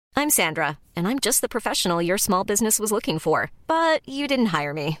I'm Sandra, and I'm just the professional your small business was looking for. But you didn't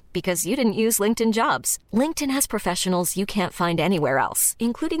hire me because you didn't use LinkedIn Jobs. LinkedIn has professionals you can't find anywhere else,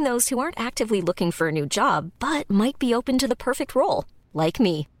 including those who aren't actively looking for a new job, but might be open to the perfect role, like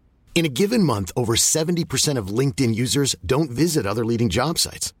me. In a given month, over 70% of LinkedIn users don't visit other leading job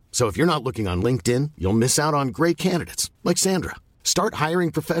sites. So if you're not looking on LinkedIn, you'll miss out on great candidates like Sandra. Start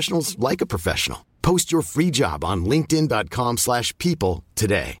hiring professionals like a professional. Post your free job on linkedin.com/people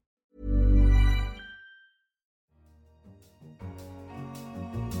today.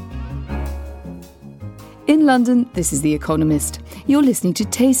 In London, this is The Economist. You're listening to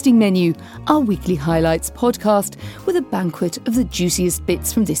Tasting Menu, our weekly highlights podcast with a banquet of the juiciest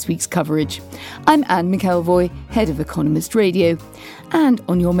bits from this week's coverage. I'm Anne McElvoy, head of Economist Radio. And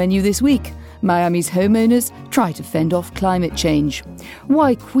on your menu this week, Miami's homeowners try to fend off climate change,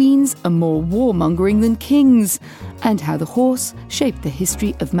 why queens are more warmongering than kings, and how the horse shaped the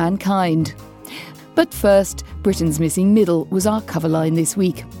history of mankind. But first, Britain's missing middle was our cover line this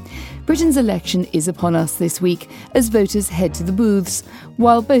week. Britain's election is upon us this week as voters head to the booths.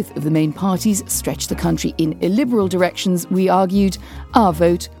 While both of the main parties stretch the country in illiberal directions, we argued our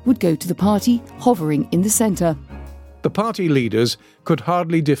vote would go to the party hovering in the centre. The party leaders could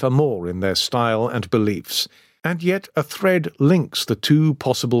hardly differ more in their style and beliefs, and yet a thread links the two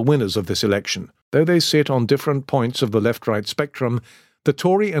possible winners of this election. Though they sit on different points of the left-right spectrum, the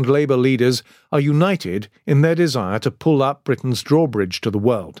Tory and Labour leaders are united in their desire to pull up Britain's drawbridge to the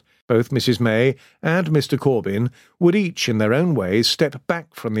world. Both Mrs May and Mr Corbyn would each, in their own ways, step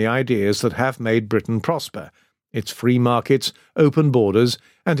back from the ideas that have made Britain prosper, its free markets, open borders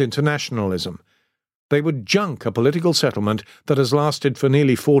and internationalism. They would junk a political settlement that has lasted for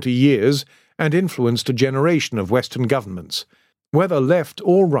nearly 40 years and influenced a generation of Western governments. Whether left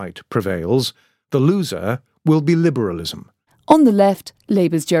or right prevails, the loser will be liberalism. On the left,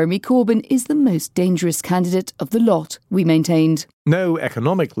 Labour's Jeremy Corbyn is the most dangerous candidate of the lot, we maintained. No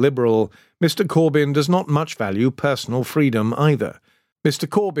economic liberal, Mr Corbyn does not much value personal freedom either. Mr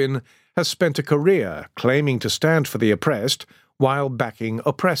Corbyn has spent a career claiming to stand for the oppressed while backing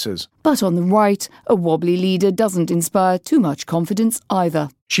oppressors. But on the right, a wobbly leader doesn't inspire too much confidence either.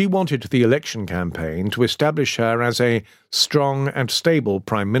 She wanted the election campaign to establish her as a strong and stable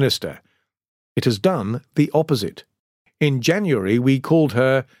Prime Minister. It has done the opposite. In January, we called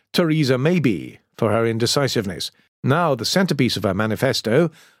her Theresa Maybe for her indecisiveness. Now the centrepiece of her manifesto,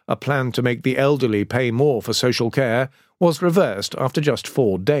 a plan to make the elderly pay more for social care, was reversed after just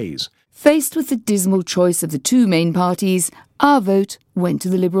 4 days. Faced with the dismal choice of the two main parties, our vote went to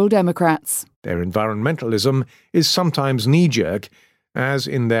the Liberal Democrats. Their environmentalism is sometimes knee-jerk, as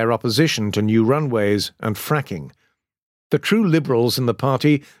in their opposition to new runways and fracking. The true Liberals in the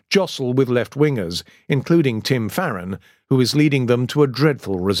party jostle with left-wingers, including Tim Farron, who is leading them to a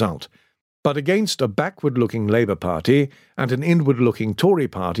dreadful result. But against a backward-looking Labour Party and an inward-looking Tory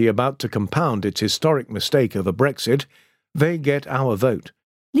party about to compound its historic mistake over Brexit, they get our vote.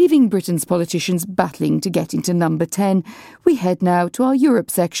 Leaving Britain's politicians battling to get into number 10, we head now to our Europe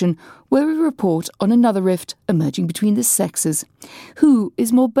section, where we report on another rift emerging between the sexes. Who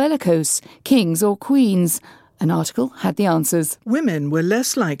is more bellicose, kings or queens? An article had the answers. Women were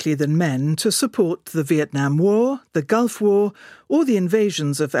less likely than men to support the Vietnam War, the Gulf War, or the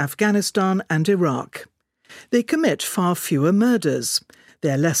invasions of Afghanistan and Iraq. They commit far fewer murders.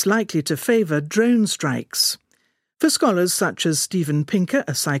 They're less likely to favour drone strikes. For scholars such as Steven Pinker,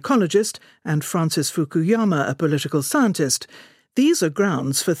 a psychologist, and Francis Fukuyama, a political scientist, these are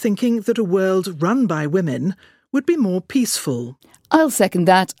grounds for thinking that a world run by women would be more peaceful. I'll second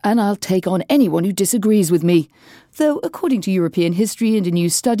that, and I'll take on anyone who disagrees with me. Though, according to European history and a new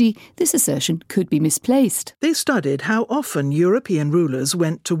study, this assertion could be misplaced. They studied how often European rulers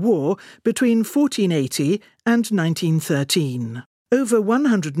went to war between 1480 and 1913. Over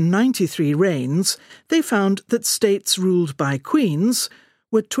 193 reigns, they found that states ruled by queens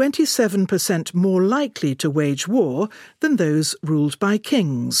were 27% more likely to wage war than those ruled by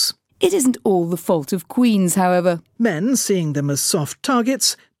kings. It isn't all the fault of queens, however. Men, seeing them as soft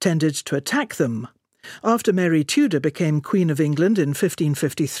targets, tended to attack them. After Mary Tudor became Queen of England in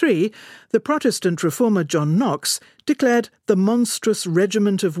 1553, the Protestant reformer John Knox declared the monstrous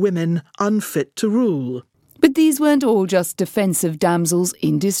regiment of women unfit to rule. But these weren't all just defensive damsels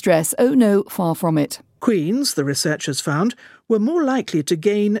in distress. Oh no, far from it. Queens, the researchers found, were more likely to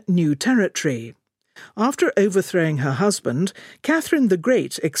gain new territory. After overthrowing her husband, Catherine the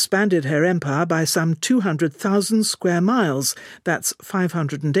Great expanded her empire by some 200,000 square miles, that's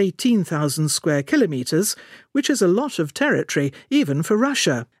 518,000 square kilometres, which is a lot of territory, even for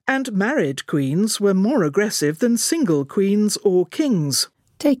Russia. And married queens were more aggressive than single queens or kings.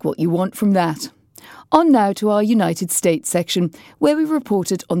 Take what you want from that. On now to our United States section, where we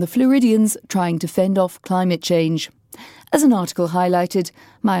reported on the Floridians trying to fend off climate change. As an article highlighted,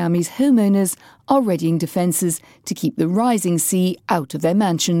 Miami's homeowners are readying defences to keep the rising sea out of their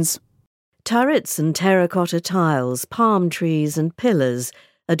mansions. Turrets and terracotta tiles, palm trees and pillars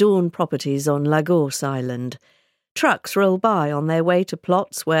adorn properties on Lagos Island. Trucks roll by on their way to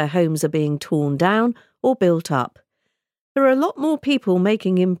plots where homes are being torn down or built up. There are a lot more people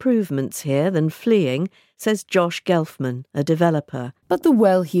making improvements here than fleeing, says Josh Gelfman, a developer. But the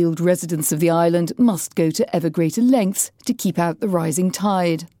well-heeled residents of the island must go to ever greater lengths to keep out the rising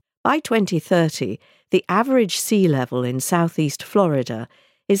tide. By 2030, the average sea level in southeast Florida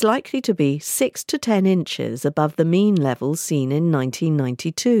is likely to be 6 to 10 inches above the mean level seen in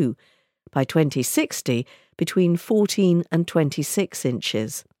 1992. By 2060, between 14 and 26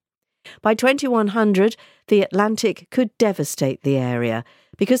 inches. By 2100, the Atlantic could devastate the area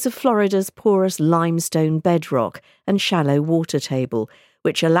because of Florida's porous limestone bedrock and shallow water table,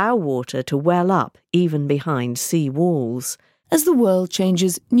 which allow water to well up even behind sea walls. As the world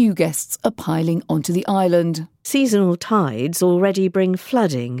changes, new guests are piling onto the island. Seasonal tides already bring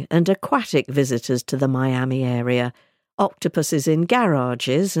flooding and aquatic visitors to the Miami area, octopuses in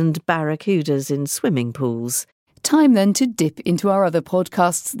garages and barracudas in swimming pools. Time then to dip into our other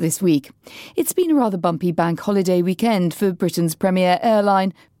podcasts this week. It's been a rather bumpy bank holiday weekend for Britain's premier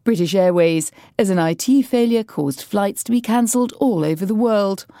airline, British Airways, as an IT failure caused flights to be cancelled all over the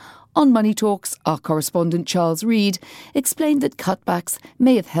world. On Money Talks, our correspondent Charles Reid explained that cutbacks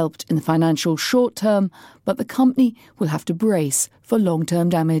may have helped in the financial short term, but the company will have to brace for long-term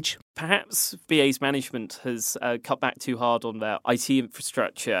damage. Perhaps BA's management has cut back too hard on their IT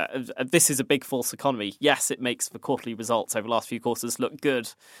infrastructure. This is a big false economy. Yes, it makes the quarterly results over the last few quarters look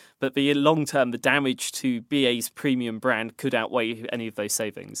good, but the long term, the damage to BA's premium brand could outweigh any of those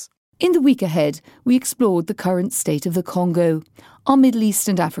savings. In the week ahead, we explored the current state of the Congo. Our Middle East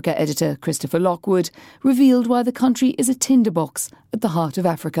and Africa editor, Christopher Lockwood, revealed why the country is a tinderbox at the heart of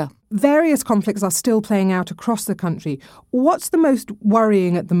Africa. Various conflicts are still playing out across the country. What's the most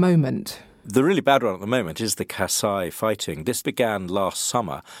worrying at the moment? The really bad one at the moment is the Kasai fighting. This began last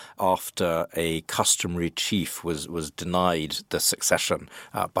summer after a customary chief was denied the succession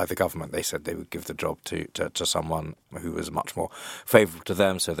by the government. They said they would give the job to someone who was much more favourable to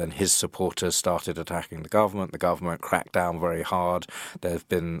them. So then his supporters started attacking the government. The government cracked down very hard. There have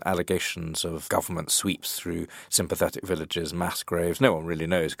been allegations of government sweeps through sympathetic villages, mass graves. No one really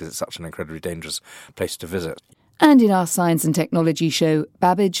knows because it's such an incredibly dangerous place to visit. And in our science and technology show,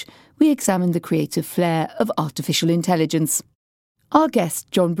 Babbage, we examined the creative flair of artificial intelligence. Our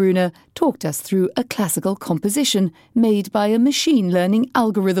guest, John Bruner, talked us through a classical composition made by a machine learning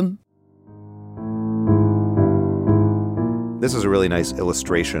algorithm. This is a really nice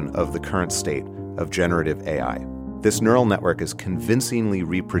illustration of the current state of generative AI. This neural network is convincingly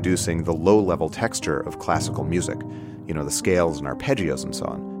reproducing the low-level texture of classical music, the scales and arpeggios and so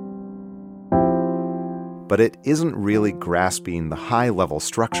on. But it isn't really grasping the high-level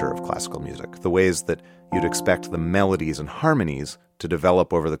structure of classical music, the ways that you'd expect the melodies and harmonies to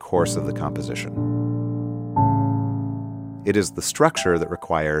develop over the course of the composition. It is the structure that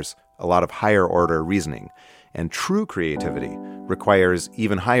requires a lot of higher-order reasoning, and true creativity requires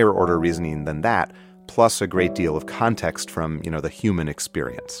even higher-order reasoning than that, plus a great deal of context from, the human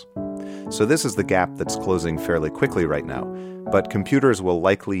experience. So this is the gap that's closing fairly quickly right now. But computers will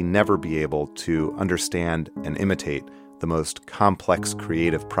likely never be able to understand and imitate the most complex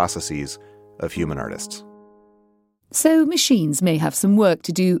creative processes of human artists. So machines may have some work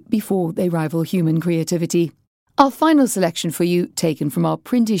to do before they rival human creativity. Our final selection for you, taken from our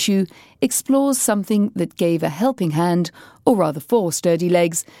print issue, explores something that gave a helping hand, or rather 4 sturdy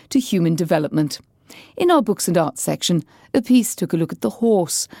legs, to human development. In our books and arts section, a piece took a look at the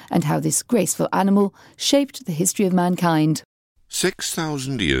horse and how this graceful animal shaped the history of mankind.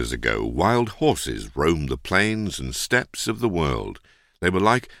 6,000 years ago, wild horses roamed the plains and steppes of the world. They were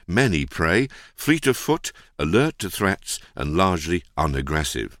like many prey, fleet of foot, alert to threats, and largely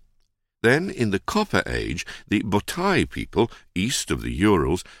unaggressive. Then, in the Copper Age, the Botai people, east of the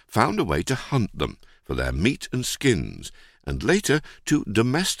Urals, found a way to hunt them for their meat and skins, and later to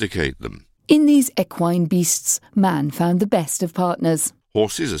domesticate them. In these equine beasts, man found the best of partners.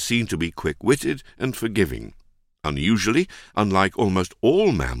 Horses are seen to be quick-witted and forgiving. Unusually, unlike almost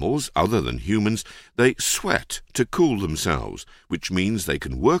all mammals other than humans, they sweat to cool themselves, which means they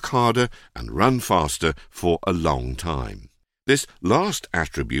can work harder and run faster for a long time. This last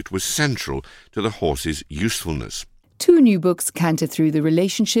attribute was central to the horse's usefulness. 2 new books canter through the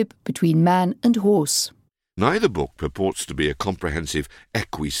relationship between man and horse. Neither book purports to be a comprehensive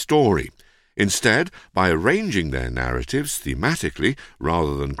equi-story. Instead, by arranging their narratives thematically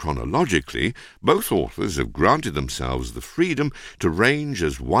rather than chronologically, both authors have granted themselves the freedom to range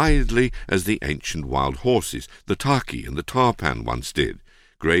as widely as the ancient wild horses, the Taki and the Tarpan, once did,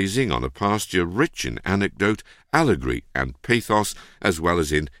 grazing on a pasture rich in anecdote, allegory and pathos, as well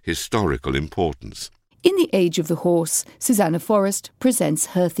as in historical importance. In The Age of the Horse, Susanna Forrest presents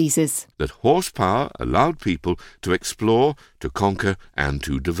her thesis. That horsepower allowed people to explore, to conquer and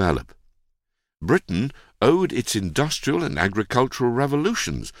to develop. Britain owed its industrial and agricultural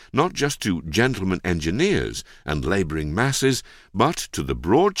revolutions not just to gentlemen engineers and labouring masses, but to the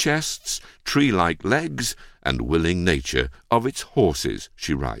broad chests, tree-like legs and willing nature of its horses,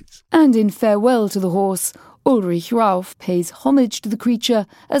 she writes. And in Farewell to the Horse, Ulrich Rauff pays homage to the creature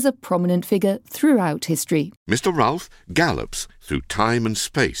as a prominent figure throughout history. Mr. Rauff gallops through time and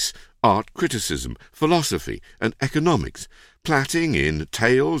space, art criticism, philosophy and economics, plaiting in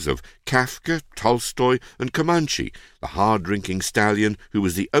tales of Kafka, Tolstoy and Comanche, the hard-drinking stallion who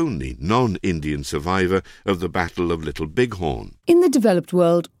was the only non-Indian survivor of the Battle of Little Bighorn. In the developed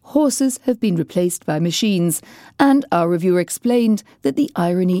world, horses have been replaced by machines, and our reviewer explained that the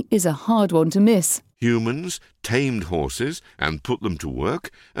irony is a hard one to miss. Humans tamed horses and put them to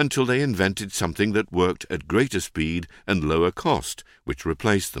work until they invented something that worked at greater speed and lower cost, which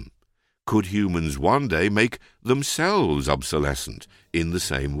replaced them. Could humans one day make themselves obsolescent in the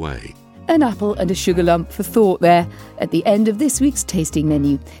same way? An apple and a sugar lump for thought there at the end of this week's tasting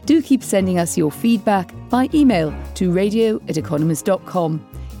menu. Do keep sending us your feedback by email to radio@economist.com.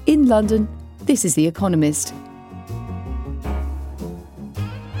 In London, this is The Economist.